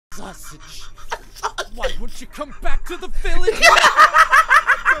sausage. Why would you come back to the village?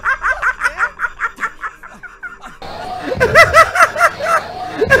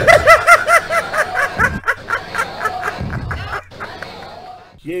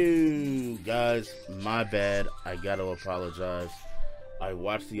 You guys, my bad. I gotta apologize. I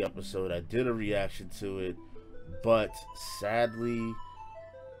watched the episode. I did a reaction to it, but sadly,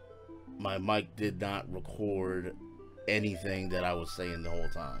 my mic did not record anything that I was saying the whole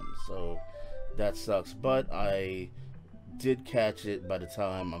time. So that sucks. But I did catch it by the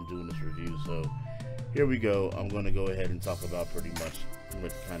time I'm doing this review. So here we go. I'm going to go ahead and talk about pretty much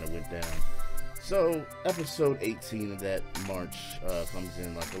what kind of went down. So episode 18 of that March comes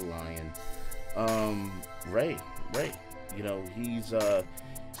in like a lion. Ray, you know, he's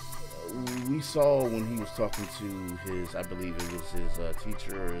we saw when he was talking to his, I believe it was his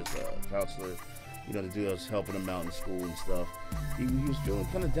teacher or his counselor, you know, the dude that was helping him out in school and stuff. He was feeling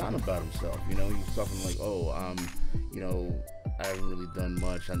kind of down about himself. You know, he was talking like, oh, you know, I haven't really done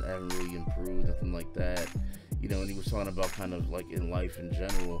much. I haven't really improved, nothing like that. You know, and he was talking about kind of like in life in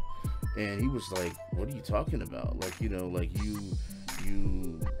general. And he was like, what are you talking about? Like, you know, like you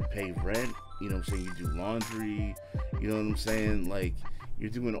pay rent, you know what I'm saying? You do laundry, you know what I'm saying? Like, you're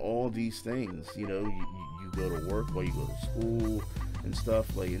doing all these things, you know, you go to work while you go to school and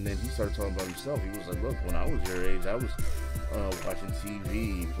stuff. Like, and then he started talking about himself. He was like, look, when I was your age, I was watching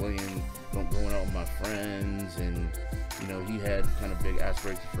TV, playing, going out with my friends, and, you know, he had kind of big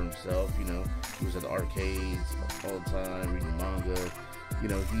aspirations for himself. You know, he was at the arcades all the time, reading manga. You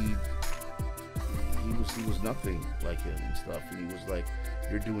know, he was nothing like him and stuff, and he was like,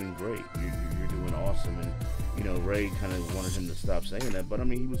 you're doing great, you're doing awesome. And, you know, Ray kind of wanted him to stop saying that, but I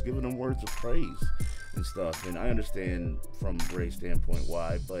mean, he was giving him words of praise and stuff, and I understand from Ray's standpoint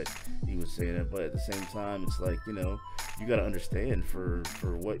why, but he was saying it. But at the same time, it's like, you know, you got to understand for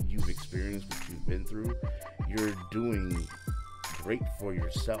what you've experienced, what you've been through, you're doing great for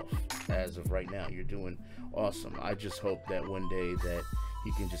yourself as of right now. You're doing awesome. I just hope that one day that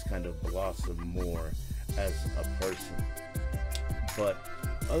he can just kind of blossom more as a person. But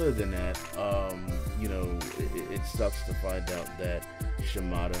other than that, you know, it sucks to find out that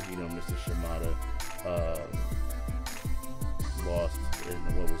Shimada, you know, Mr. Shimada, lost in,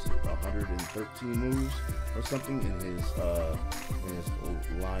 what was it, 113 moves or something in his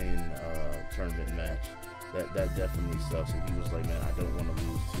Lion tournament match. That definitely sucks. And he was like, man, I don't want to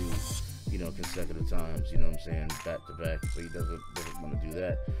lose two, you know, consecutive times, you know what I'm saying, back to back. So he doesn't want to do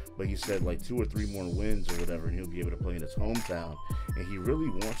that. But he said like 2 or 3 more wins or whatever, and he'll be able to play in his hometown. And he really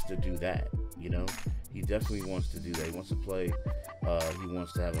wants to do that, you know. He definitely wants to do that. He wants to play. He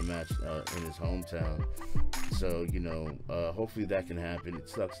wants to have a match in his hometown. So, you know, hopefully that can happen. It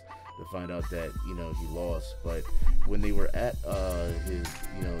sucks to find out that, you know, he lost. But when they were at his,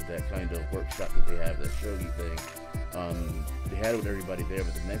 you know, that kind of workshop that they have, that shogi thing, they had it with everybody there.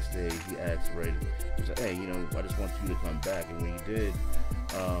 But the next day, he asked Ray, he was like, hey, you know, I just want you to come back. And when he did,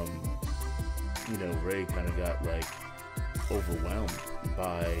 you know, Ray kind of got like overwhelmed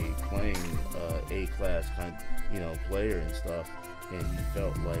by playing A-class kind, you know, player and stuff, and he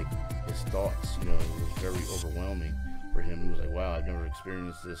felt like his thoughts, you know, was very overwhelming for him. He was like, wow, I've never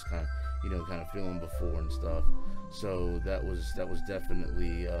experienced this kind of feeling before and stuff. So that was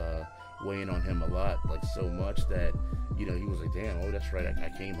definitely weighing on him a lot, like so much that, you know, he was like, damn, oh, that's right, I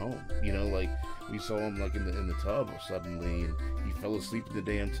came home, you know. Like, we saw him like in the tub suddenly, and he fell asleep in the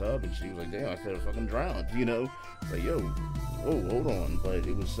damn tub, and she was like, damn, I could have fucking drowned, you know. It's like, yo, whoa, hold on. But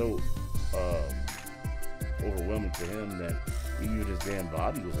it was so overwhelming to him that even his damn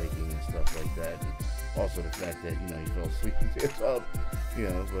body was aching and stuff like that. And also the fact that, you know, he fell asleep in the tub, you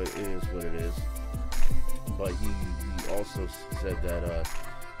know. But it is what it is. But he also said that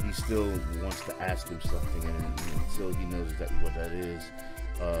he still wants to ask him something, and until he knows exactly what that is,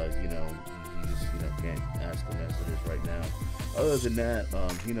 you know, he just, you know, can't ask him as it is right now. Other than that,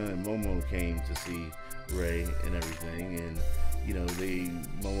 you know, and Momo came to see Ray and everything, and, you know,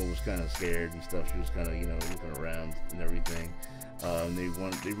 Momo was kind of scared and stuff. She was kind of, you know, looking around and everything.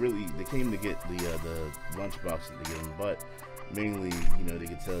 They came to get the lunchbox to get him, but mainly, you know, they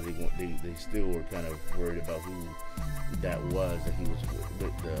could tell they still were kind of worried about who that was, that he was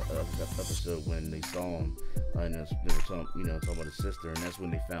with the episode when they saw him, and they were talking, you know, talking about his sister, and that's when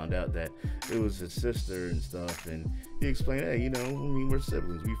they found out that it was his sister and stuff. And he explained, hey, you know, I mean, we're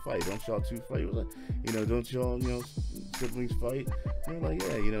siblings, we fight, don't y'all two fight? He was like, you know, don't y'all, you know, siblings fight? And they're like,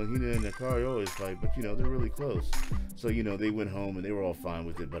 yeah, you know, he and Akari always fight, but, you know, they're really close. So, you know, they went home and they were all fine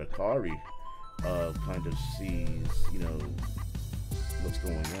with it, but Akari kind of sees, you know, what's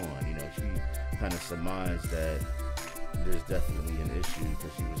going on. You know, she kind of surmised that there's definitely an issue,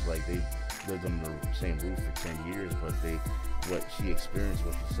 because she was like, they lived under the same roof for 10 years, but what she experienced,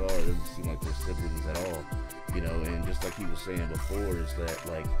 what she saw, it doesn't seem like they're siblings at all, you know. And just like he was saying before, is that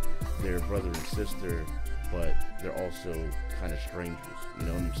like they're brother and sister, but they're also kind of strangers, you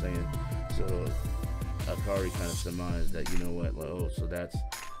know what I'm saying? So Akari kind of surmised that, you know what, like, oh, so that's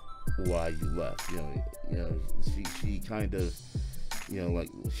why you left, you know, she kind of, you know, like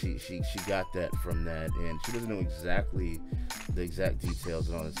she got that from that, and she doesn't know exactly the exact details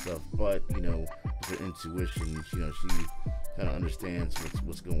and all that stuff, but you know, with her intuition, you know, she kind of understands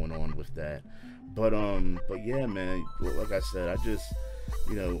what's going on with that. But yeah, man, like I said, I just,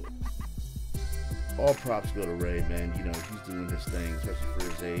 you know, all props go to Ray, man. You know, he's doing his thing, especially for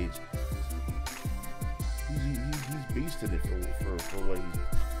his age. He's beasting it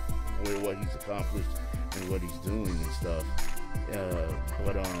for what he's accomplished and what he's doing and stuff.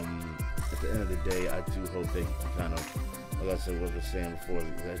 But at the end of the day, I do hope that he can kind of, like I said, what I was saying before,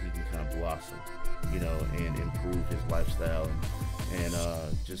 that he can kind of blossom, you know, and improve his lifestyle, and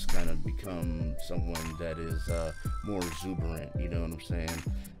just kind of become someone that is more exuberant, you know what I'm saying?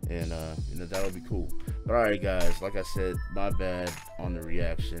 And you know, that would be cool. But alright, guys, like I said, my bad on the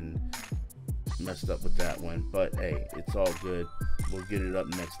reaction. Messed up with that one, but hey, it's all good. We'll get it up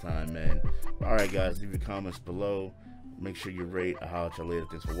next time, man. Alright, guys, leave your comments below. Make sure you rate. I'll holler at you later.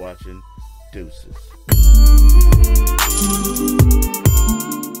 Thanks for watching. Deuces.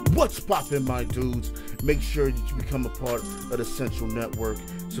 What's poppin', my dudes? Make sure that you become a part of the Central Network.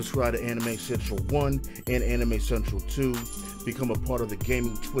 Subscribe to AnimeCenTruL 1 and AnimeCenTruL 2. Become a part of the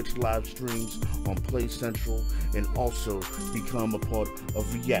gaming Twitch live streams on Play Central, and also become a part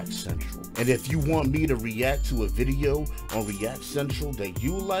of React Central. And if you want me to react to a video on React Central that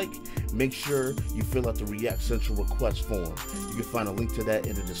you like, make sure you fill out the React Central request form. You can find a link to that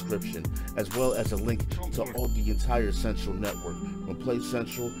in the description, as well as a link to all the entire Central Network, from Play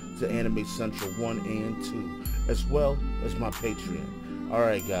Central to AnimeCenTruL 1 and 2, as well as my Patreon.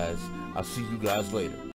 Alright, guys, I'll see you guys later.